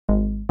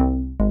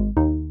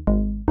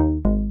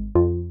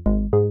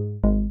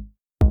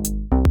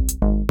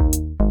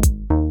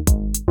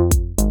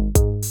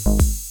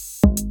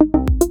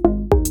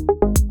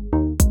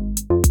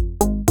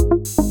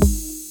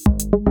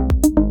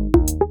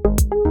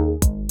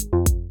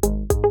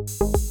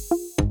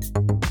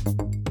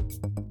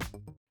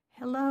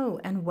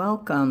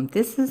welcome.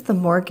 This is the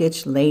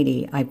Mortgage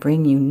Lady. I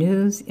bring you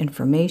news,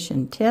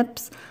 information,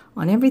 tips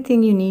on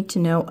everything you need to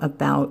know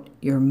about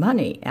your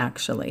money,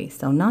 actually.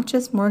 So not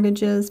just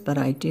mortgages, but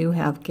I do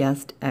have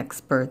guest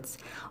experts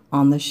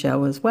on the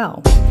show as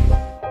well.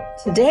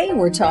 Today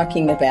we're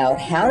talking about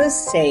how to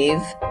save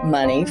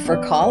money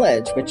for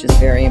college, which is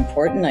very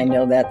important. I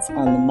know that's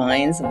on the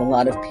minds of a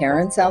lot of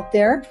parents out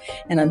there.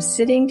 And I'm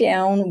sitting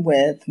down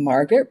with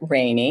Margaret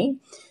Rainey,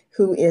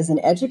 who is an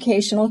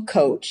educational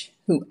coach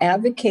who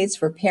advocates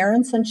for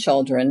parents and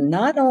children,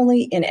 not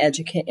only in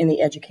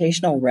the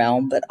educational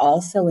realm, but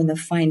also in the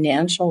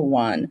financial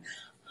one.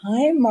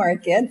 Hi,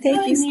 Margaret.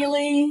 Hi,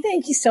 Neely.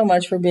 Thank you so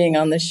much for being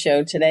on the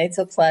show today. It's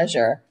a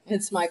pleasure.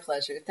 It's my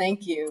pleasure.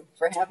 Thank you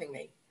for having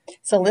me.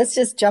 So let's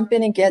just jump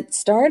in and get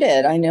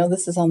started. I know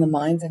this is on the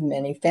minds of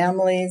many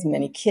families,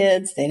 many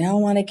kids. They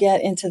don't want to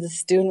get into the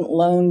student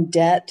loan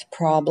debt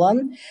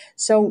problem.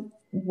 So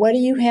what do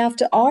you have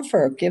to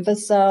offer? Give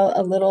us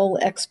a little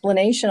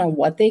explanation on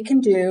what they can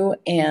do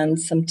and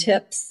some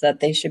tips that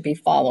they should be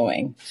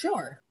following.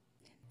 Sure.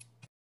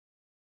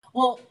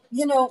 Well,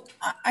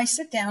 I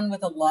sit down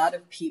with a lot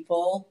of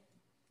people,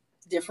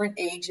 different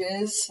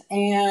ages,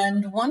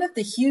 and one of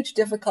the huge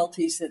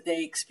difficulties that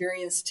they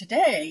experience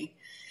today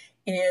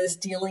is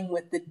dealing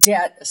with the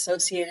debt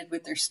associated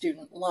with their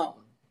student loan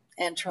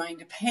and trying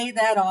to pay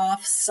that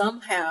off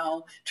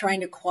somehow,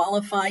 trying to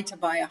qualify to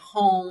buy a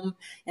home,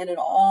 and it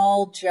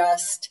all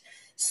just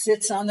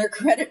sits on their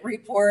credit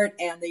report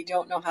and they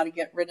don't know how to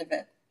get rid of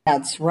it.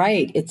 That's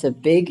right. It's a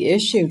big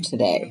issue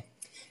today.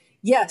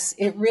 Yes,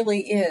 it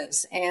really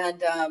is.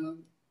 And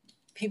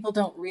people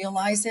don't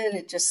realize it.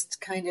 It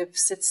just kind of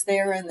sits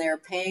there and they're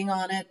paying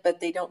on it,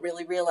 but they don't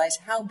really realize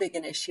how big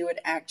an issue it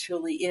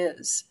actually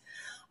is.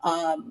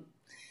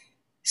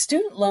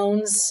 Student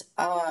loans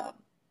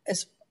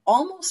is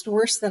almost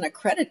worse than a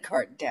credit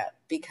card debt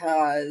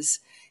because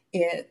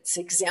it's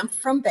exempt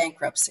from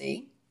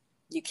bankruptcy.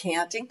 You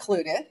can't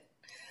include it.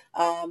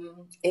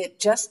 It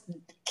just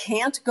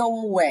can't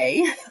go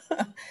away.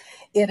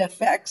 It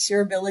affects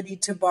your ability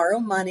to borrow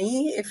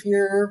money if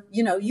you're,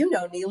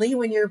 Neely,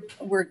 when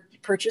we're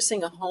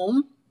purchasing a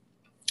home.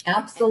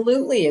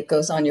 Absolutely. It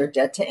goes on your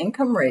debt to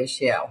income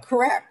ratio.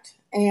 Correct.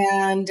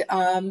 And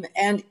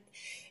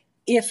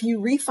if you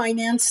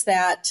refinance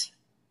that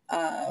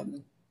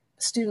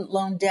student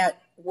loan debt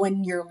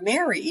when you're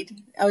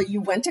married, you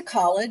went to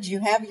college, you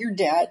have your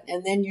debt,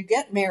 and then you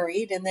get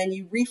married, and then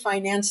you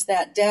refinance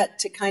that debt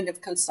to kind of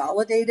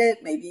consolidate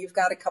it. Maybe you've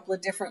got a couple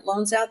of different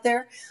loans out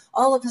there.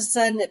 All of a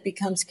sudden, it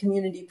becomes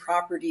community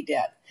property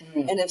debt.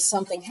 Mm-hmm. And if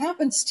something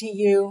happens to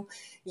you,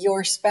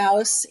 your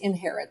spouse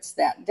inherits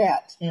that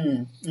debt.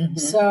 Mm-hmm.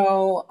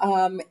 So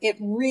it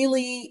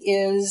really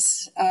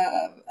is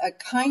a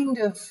kind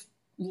of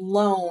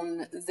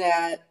loan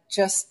that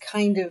just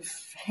kind of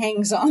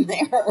hangs on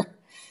there.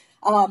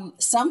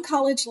 Some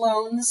college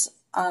loans,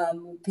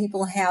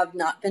 people have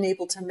not been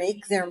able to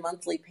make their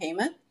monthly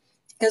payment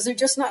because they're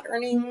just not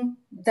earning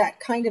that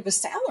kind of a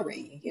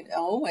salary,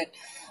 and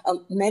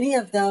many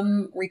of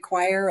them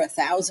require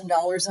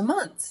 $1,000 a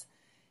month,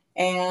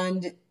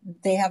 and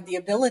they have the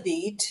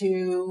ability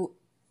to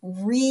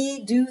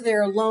redo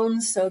their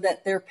loans so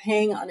that they're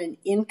paying on an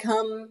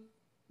income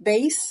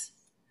base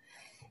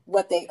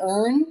what they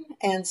earn,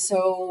 and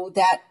so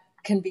that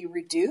can be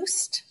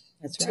reduced.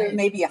 That's to right.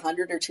 Maybe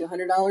 $100 or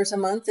 $200 a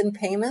month in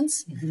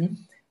payments. Mm-hmm.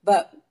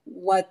 But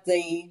what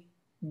the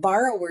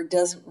borrower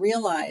doesn't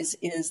realize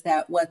is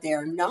that what they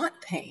are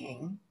not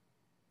paying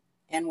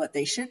and what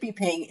they should be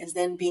paying is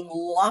then being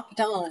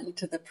locked on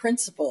to the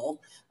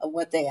principal of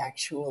what they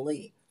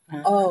actually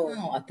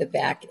owe. At the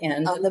back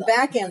end. On the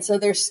back end. So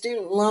their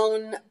student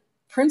loan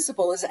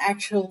principal is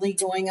actually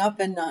going up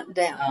and not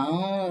down.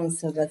 Oh,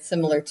 so that's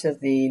similar to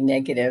the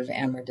negative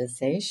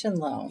amortization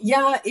loan.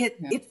 Yeah,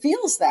 it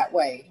feels that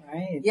way.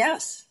 Right.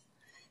 Yes.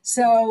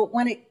 So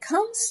when it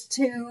comes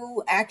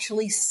to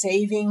actually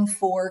saving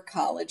for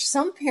college,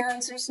 some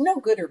parents, there's no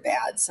good or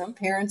bad. Some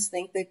parents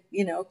think that,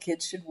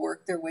 kids should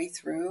work their way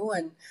through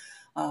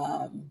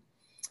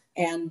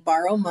and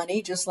borrow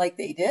money just like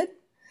they did.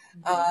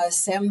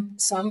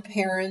 Some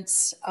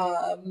parents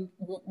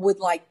would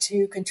like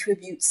to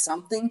contribute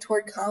something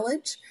toward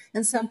college,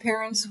 and some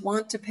parents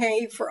want to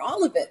pay for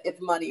all of it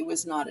if money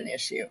was not an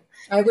issue.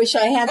 I wish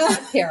I had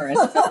that parent.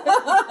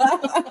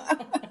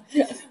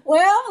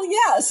 Well,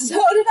 yes,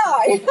 so did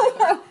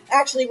I.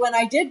 Actually, when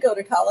I did go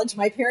to college,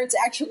 my parents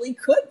actually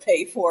could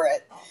pay for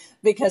it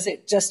because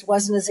it just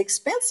wasn't as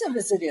expensive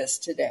as it is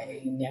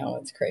today. No,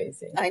 it's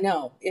crazy. I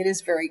know, it is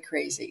very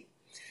crazy.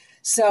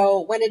 So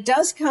when it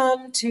does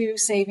come to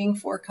saving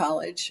for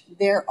college,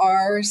 there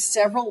are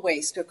several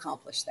ways to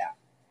accomplish that.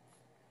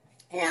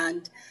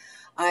 And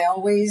I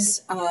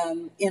always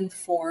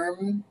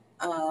inform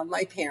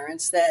my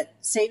parents that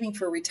saving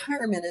for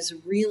retirement is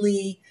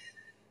really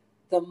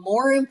the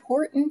more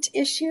important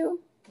issue,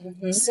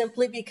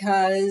 simply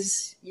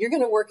because you're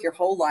going to work your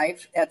whole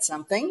life at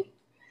something.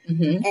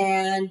 Mm-hmm.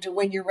 And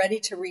when you're ready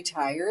to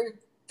retire,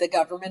 the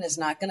government is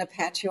not going to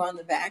pat you on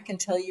the back and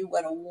tell you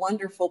what a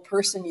wonderful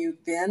person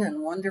you've been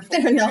and wonderful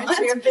parent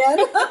you've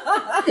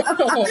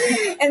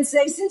been. And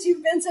say, since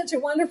you've been such a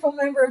wonderful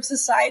member of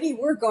society,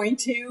 we're going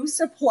to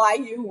supply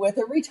you with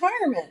a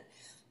retirement.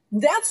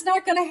 That's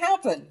not going to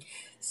happen.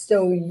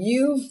 So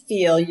you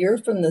feel, you're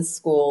from the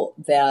school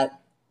that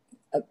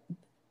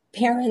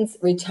parents'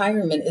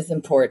 retirement is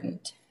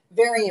important.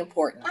 Very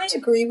important. I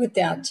agree with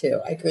that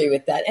too. I agree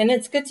with that. And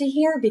it's good to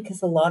hear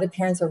because a lot of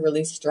parents are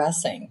really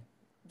stressing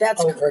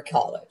over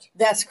college.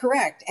 That's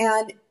correct.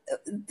 And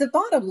the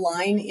bottom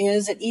line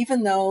is that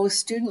even though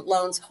student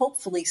loans,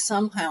 hopefully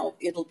somehow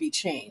it'll be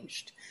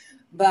changed,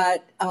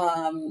 but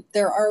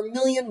there are a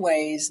million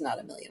ways, not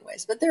a million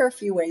ways, but there are a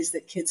few ways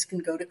that kids can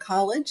go to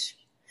college.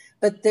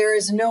 But there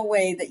is no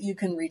way that you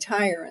can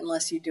retire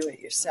unless you do it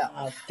yourself.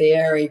 A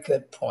very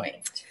good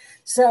point.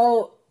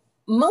 So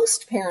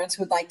most parents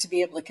would like to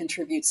be able to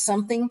contribute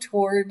something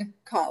toward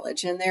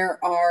college, and there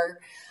are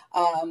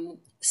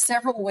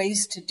several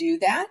ways to do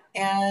that.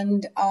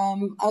 And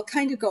I'll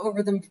kind of go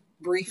over them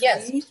briefly.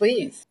 Yes,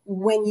 please.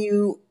 When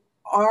you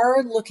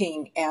are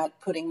looking at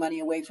putting money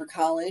away for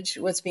college,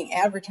 what's being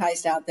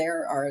advertised out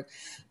there are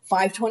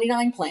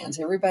 529 plans.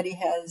 Everybody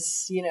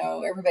has,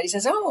 everybody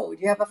says, oh,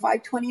 you have a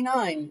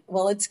 529.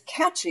 Well, it's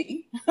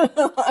catchy.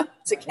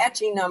 It's a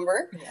catchy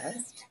number.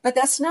 Yes. But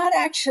that's not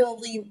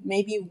actually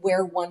maybe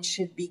where one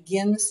should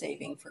begin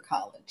saving for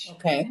college.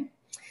 Okay.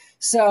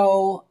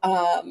 So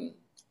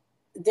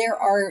there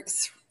are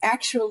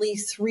actually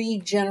three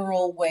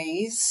general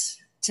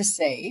ways to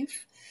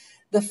save.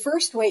 The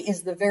first way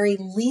is the very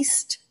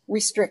least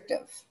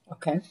restrictive.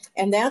 Okay.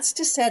 And that's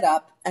to set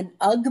up an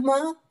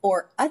UGMA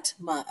or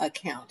UTMA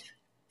account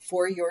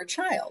for your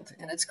child.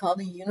 And it's called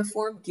a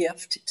Uniform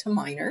Gift to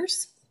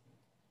Minors.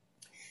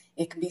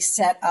 It can be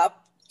set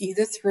up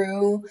either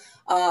through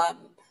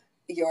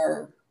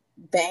your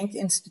bank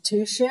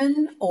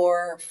institution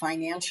or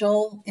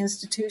financial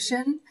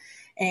institution.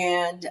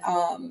 And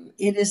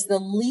it is the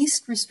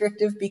least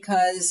restrictive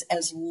because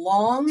as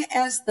long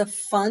as the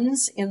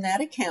funds in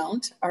that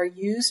account are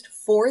used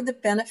for the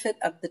benefit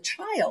of the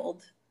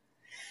child,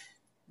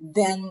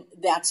 then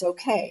that's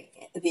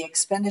okay. The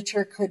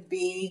expenditure could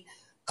be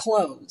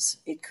clothes.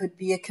 It could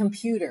be a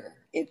computer.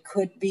 It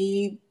could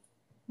be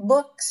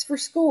books for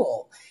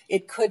school.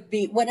 It could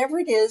be whatever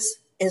it is,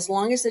 as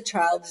long as the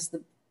child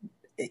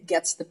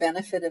gets the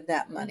benefit of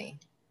that money.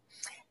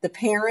 The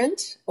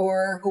parent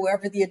or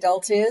whoever the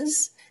adult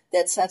is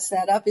that sets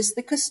that up is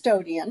the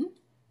custodian.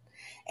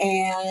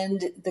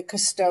 And the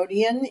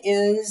custodian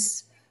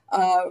is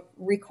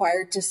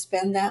required to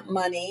spend that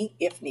money,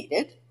 if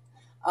needed,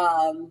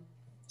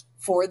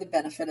 for the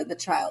benefit of the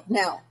child.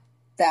 Now,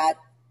 that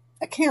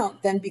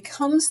account then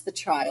becomes the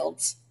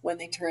child's when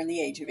they turn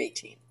the age of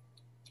 18.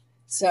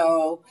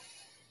 So,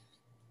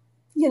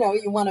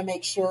 you want to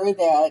make sure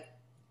that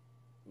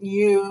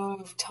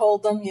you've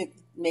told them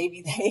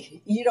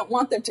you don't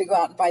want them to go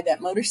out and buy that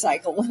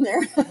motorcycle when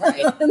they're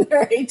right. When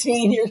they're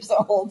 18 years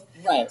old.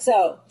 Right.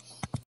 So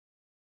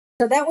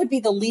that would be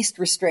the least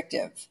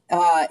restrictive.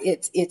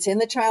 It's in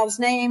the child's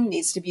name,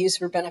 needs to be used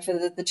for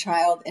benefit of the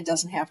child, and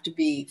doesn't have to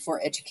be for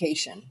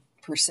education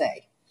per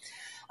se.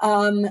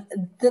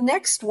 The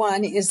next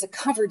one is the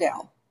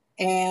Coverdell,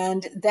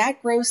 and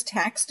that grows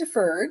tax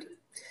deferred.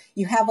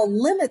 You have a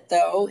limit,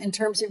 though, in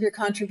terms of your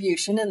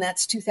contribution, and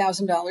that's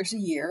 $2,000 a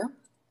year.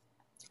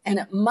 And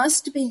it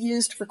must be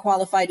used for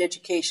qualified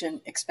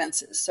education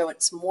expenses. So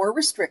it's more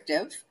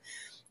restrictive.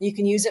 You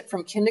can use it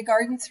from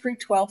kindergarten through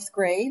 12th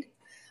grade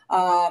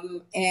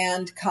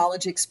and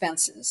college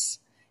expenses.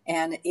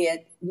 And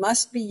it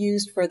must be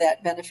used for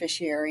that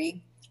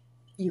beneficiary.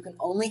 You can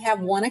only have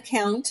one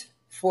account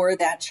for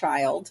that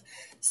child.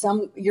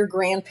 Your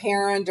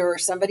grandparent or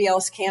somebody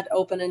else can't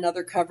open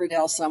another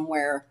Coverdell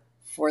somewhere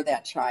for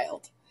that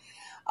child.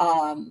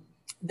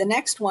 The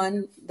next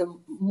one, the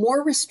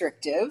more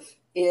restrictive,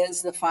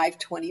 is the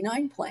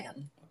 529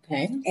 plan.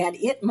 Okay. And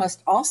it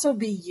must also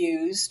be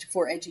used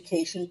for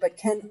education, but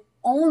can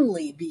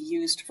only be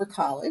used for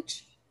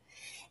college.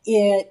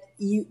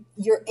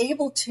 You're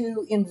able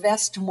to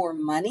invest more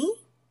money.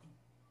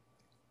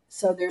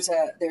 So there's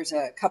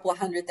a couple of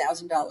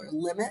 $100,000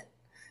 limit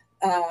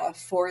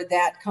for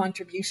that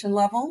contribution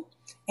level.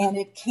 And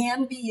it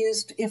can be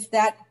used if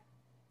that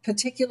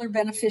particular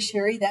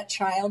beneficiary, that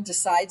child,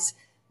 decides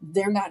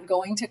they're not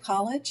going to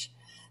college.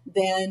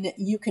 Then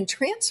you can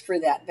transfer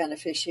that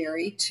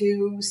beneficiary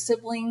to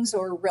siblings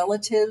or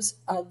relatives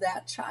of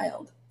that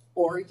child,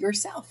 or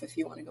yourself if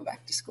you want to go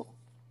back to school.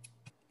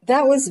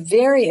 That was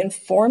very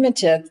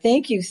informative.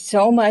 Thank you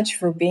so much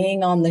for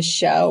being on the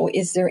show.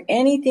 Is there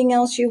anything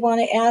else you want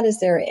to add? Is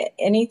there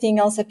anything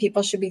else that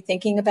people should be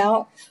thinking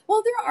about?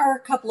 Well, there are a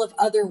couple of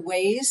other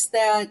ways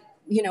that,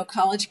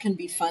 college can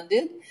be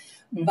funded,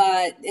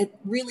 but it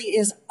really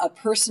is a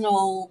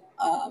personal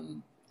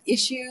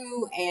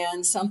issue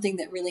and something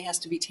that really has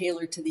to be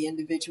tailored to the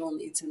individual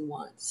needs and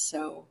wants.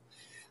 So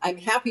I'm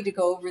happy to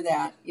go over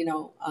that,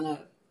 on a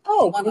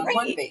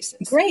one-on-one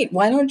basis. Great.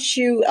 Why don't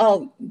you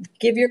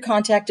give your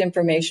contact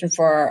information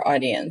for our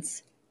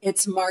audience?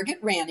 It's Margaret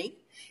Ranney,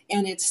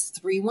 and it's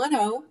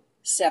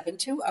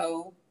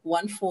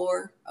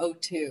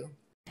 310-720-1402.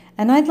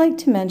 And I'd like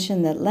to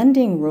mention that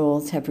lending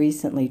rules have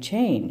recently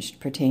changed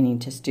pertaining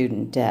to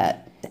student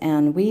debt.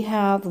 And we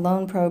have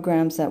loan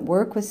programs that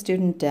work with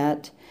student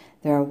debt.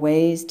 There are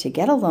ways to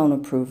get a loan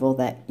approval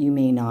that you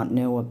may not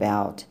know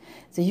about.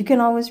 So you can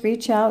always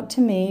reach out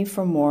to me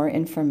for more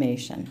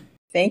information.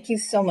 Thank you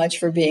so much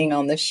for being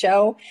on the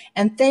show,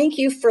 and thank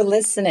you for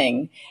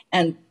listening.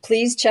 And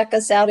please check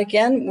us out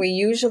again. We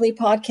usually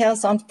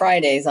podcast on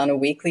Fridays on a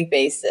weekly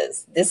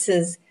basis. This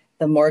is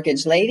The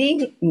Mortgage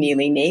Lady,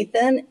 Neely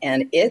Nathan,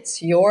 and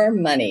it's your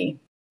money.